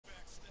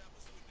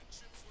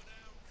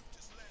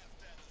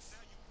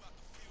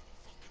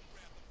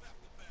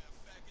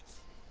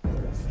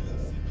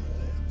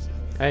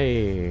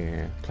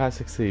Hey,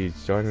 Classic Siege,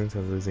 join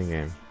into the losing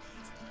game.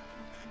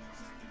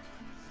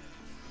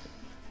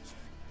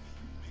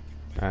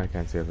 I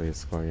can't see the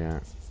score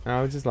yet.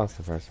 No, we just lost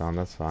the first round,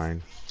 that's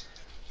fine.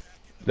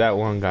 That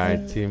one guy,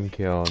 team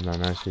kill, and I'm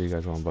not sure you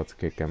guys want about to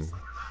kick him.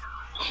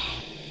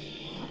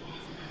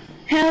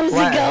 How's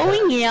it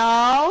going,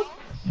 y'all?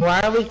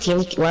 Why are we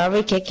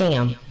kicking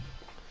him?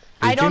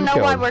 I don't know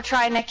why we're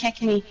trying to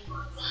kick me.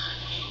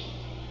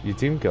 You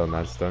team killed,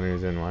 that's the only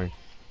reason why.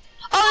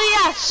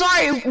 Oh yeah,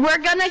 sorry, we're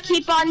gonna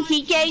keep on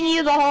TKing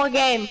you the whole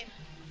game.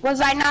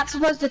 Was I not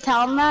supposed to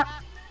tell him that?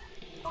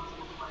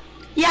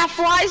 Yeah,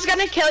 Fly's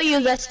gonna kill you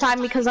this time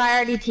because I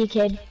already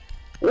TK'd.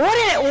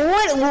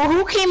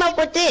 Who came up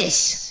with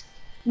this?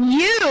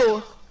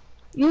 You!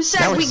 You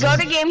said we go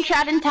to game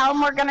chat and tell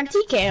him we're gonna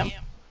TK him.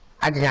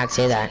 I did not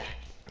say that.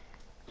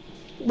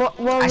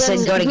 Well, I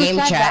said go to game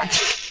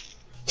chat.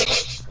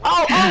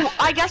 Oh,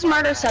 I guess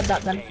Murder said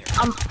that then.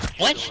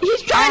 What?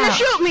 He's trying to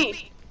shoot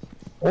me!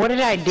 What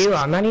did I do?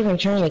 I'm not even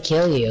trying to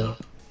kill you.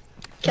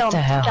 Kill What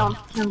the him, hell?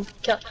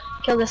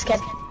 kill this kid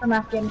from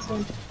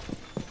Afghanistan.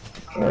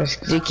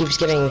 He keeps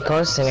getting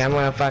close to me, I'm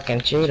gonna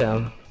fucking shoot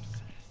him.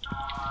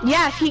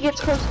 Yeah, if he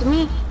gets close to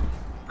me.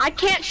 I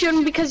can't shoot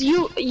him because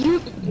you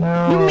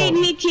made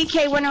me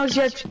TK when it was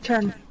your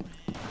turn.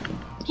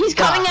 He's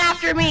coming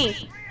after me.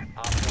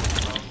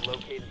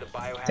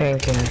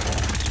 Thank you.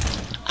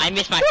 I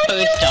missed my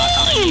first shot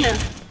on you.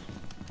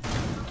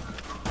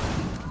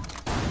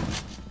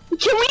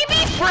 Can we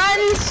be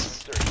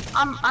friends?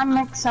 I'm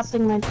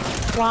accepting my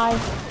Fly.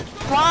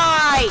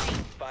 Fly!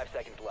 5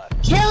 seconds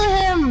left. Kill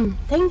him!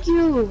 Thank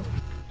you.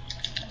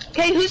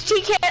 Okay, who's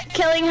TK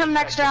killing him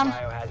next round?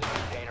 Biohazard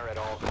container at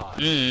all costs.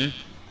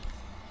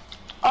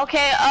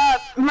 Okay,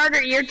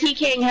 Murder, you're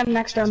TKing him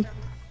next round.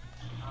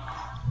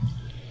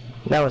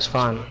 That was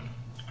fun.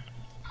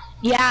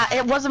 Yeah,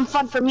 it wasn't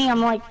fun for me.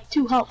 I'm like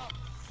 2 health.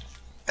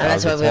 And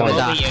that's why we have a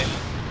doc.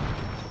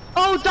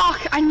 Oh,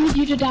 Doc, I need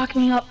you to dock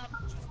me up.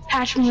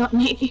 Patch me up,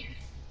 maybe.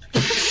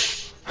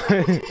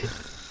 That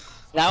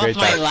was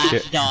my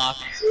last doc.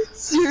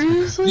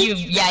 Seriously?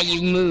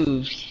 You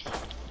moved.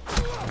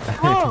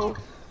 Oh.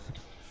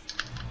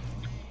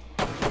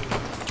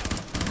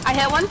 I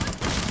hit one.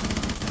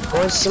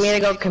 Wants me to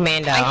go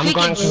commando. I'm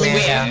going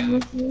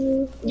commando.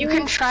 You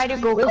can try to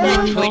go That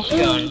commando. Twitch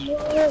gun.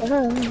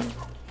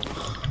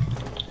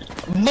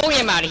 Boy,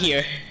 I'm out of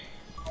here.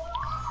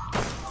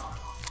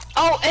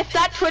 Oh, if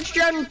that Twitch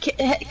drone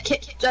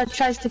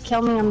tries to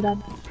kill me, I'm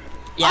dead.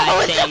 Yeah,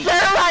 oh, it's same. a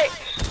thermite!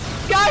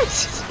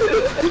 Guys!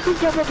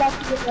 I'm about to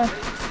get there.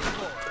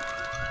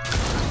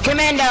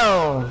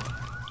 Commando!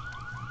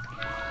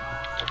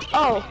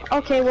 Oh,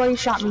 okay, well, you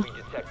shot me.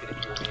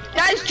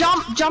 Guys,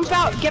 jump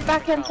out, get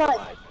back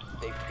inside.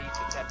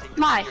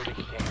 Fly.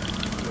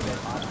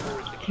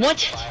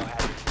 What?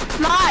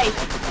 Fly!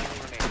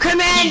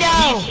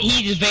 Commando!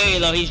 He's very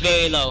low, he's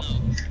very low.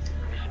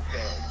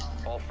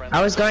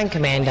 I was going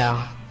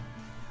commando.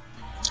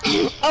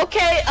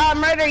 Okay,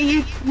 Murder,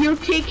 you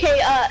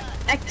TK,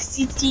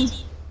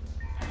 XCT.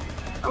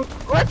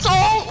 Let's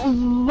all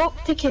vote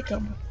to kick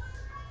him.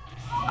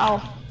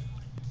 Oh.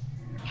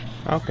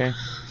 Okay.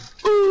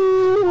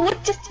 Ooh,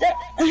 what is that?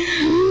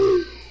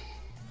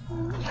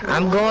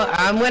 I'm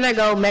gonna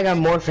go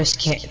Megamorphous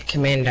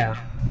Commando.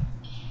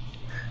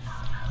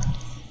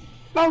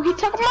 Oh, he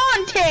took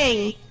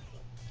Montang!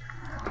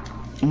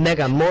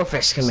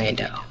 Megamorphous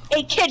Commando.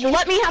 Hey kid,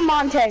 let me have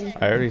Montang.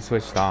 I already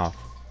switched off.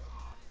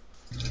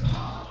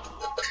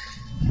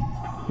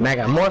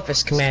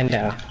 Megamorphous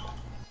Commando.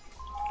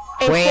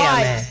 Hey, Wait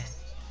Fly. a minute.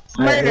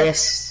 Murder.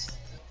 This.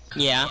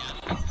 Yeah.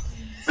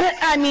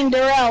 I mean,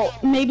 Darrell,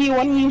 maybe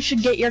one of you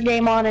should get your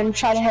game on and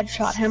try to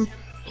headshot him.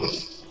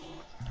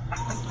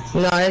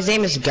 No, his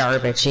name is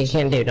garbage. He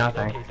can do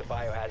nothing.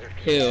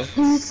 Who?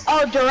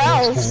 Oh,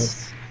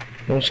 Darrell's.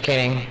 I'm just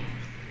kidding.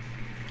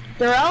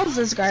 Darrell's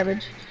is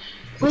garbage.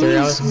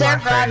 Darrell's Please, my they're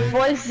bad friend.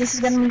 boys. This is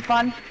gonna be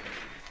fun.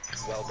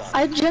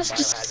 I just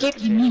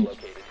escaped me.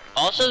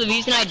 Also, the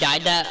reason I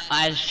died that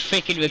as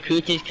freaking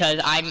recruit is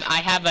because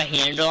I have a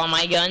handle on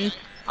my gun,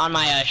 on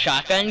my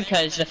shotgun,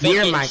 because the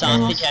You're freaking my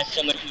sausage has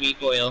so much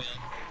recoil.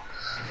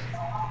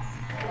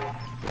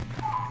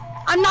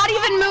 I'm not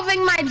even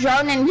moving my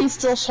drone and he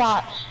still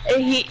shot.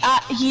 He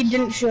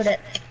didn't shoot it.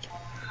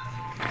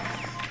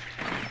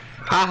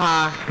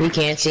 Haha, you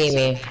can't see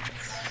me.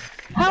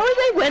 How are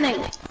they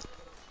winning?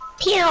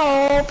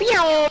 Pew,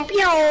 pew,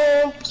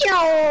 pew,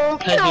 pew,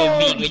 Because you're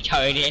being pew.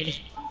 retarded.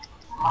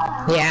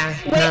 Yeah.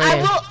 Wait,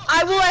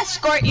 I will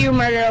escort you,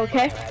 Murder,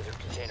 okay?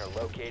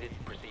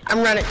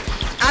 I'm running.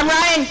 I'm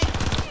running.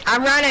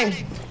 I'm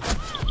running.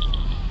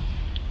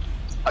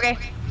 Okay.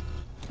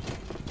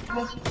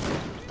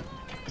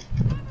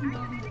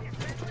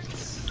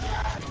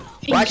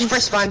 Watch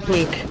for spawn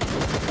peak.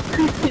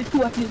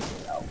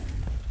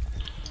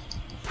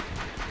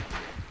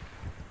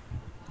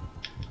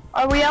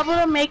 Are we able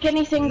to make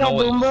anything go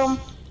boom boom?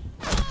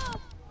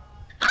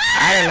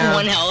 I don't know.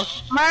 One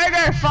health.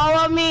 Murder,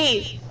 follow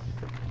me.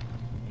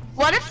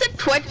 What if the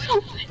Twitch,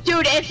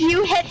 dude? If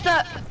you hit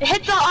the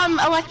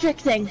electric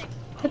thing,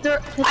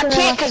 I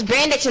can't cause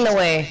Bandit's in the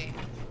way.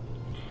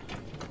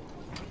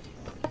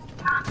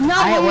 No,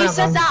 I hit when one he of says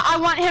them. that, I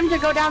want him to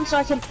go down so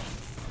I can...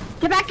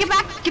 Get back, get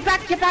back, get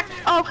back, get back.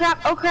 Oh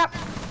crap, oh crap.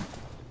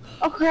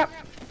 Oh crap.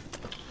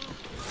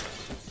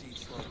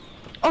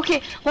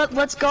 Okay,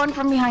 let's go in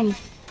from behind.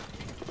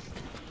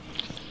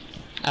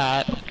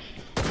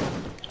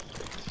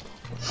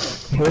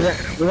 We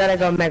gotta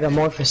go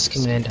Megamorphous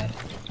Commander.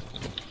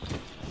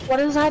 What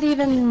does that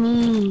even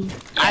mean?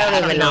 I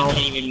don't even know. what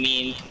it even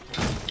means.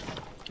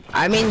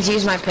 I mean,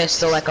 use my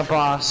pistol like a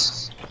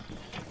boss.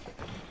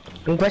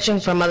 I'm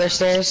glitching from other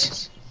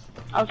stairs.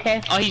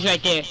 Okay. Oh, he's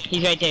right there.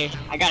 He's right there.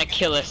 I got a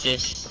kill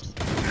assist.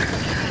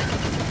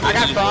 I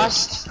got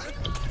frost.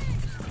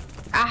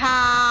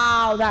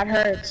 Ow, that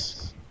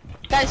hurts.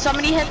 Guys,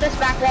 somebody hit this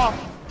back wall.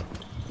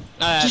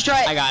 Destroy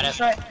it. I got it.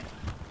 Destroy it.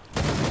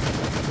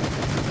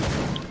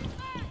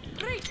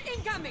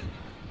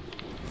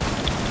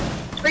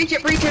 Breach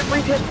it, breach it,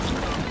 breach it.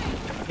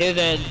 There's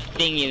a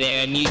thingy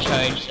there, a new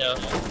charge, so.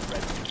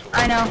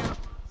 I know.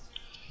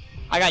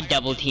 I got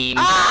double teamed.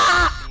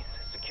 Ah!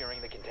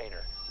 Securing the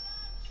container.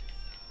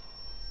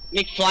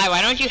 McFly,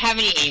 why don't you have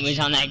any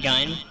aimers on that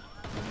gun?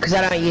 Cause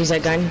I don't use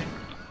that gun.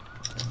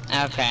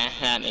 Okay,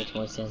 that makes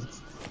more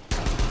sense.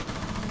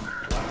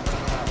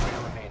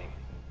 Remaining.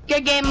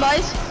 Good game,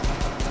 boys.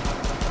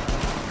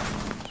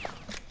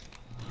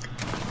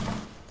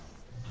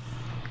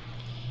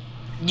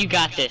 You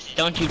got this.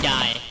 Don't you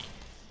die.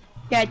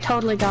 Yeah, I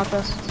totally got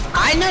this.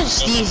 I know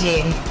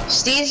Steezy.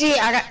 Steezy,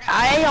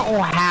 I don't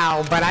know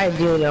how, but I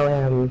do know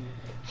him.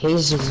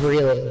 He's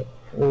really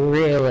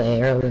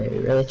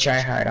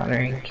try hard on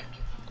rank.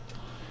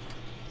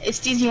 Hey,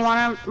 Steve, you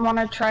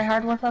wanna try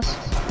hard with us?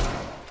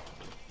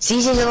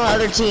 Steezy's on the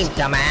other team,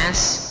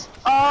 dumbass.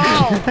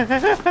 Oh!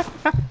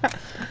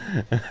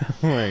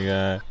 Oh my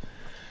god.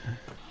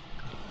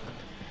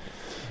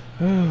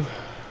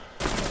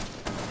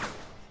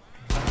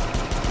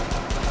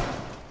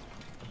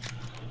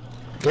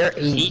 You're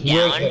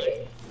down.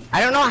 I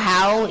don't know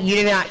how you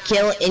did not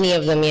kill any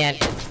of them yet.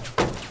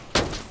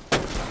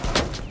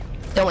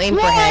 Don't aim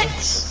for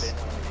heads.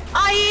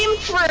 I aimed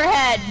for a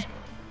head.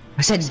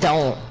 I said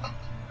don't.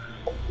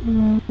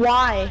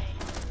 Why?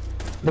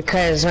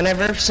 Because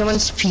whenever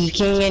someone's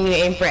peeking and you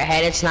aim for a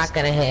head, it's not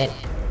gonna hit.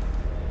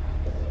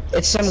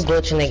 It's some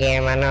glitch in the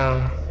game, I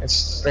know.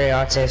 It's very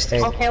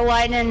autistic. Okay, well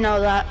I didn't know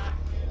that.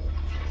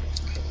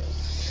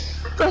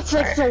 That's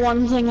like the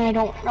one thing I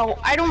don't know.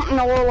 I don't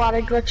know a lot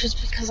of glitches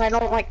because I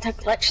don't like to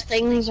glitch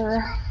things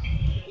or...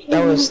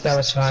 That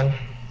was fun.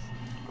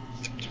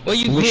 Well,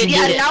 you We did should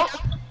Yeah, do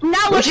it.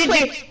 now let's should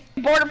play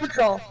Border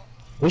Patrol.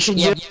 We should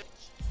Yep. do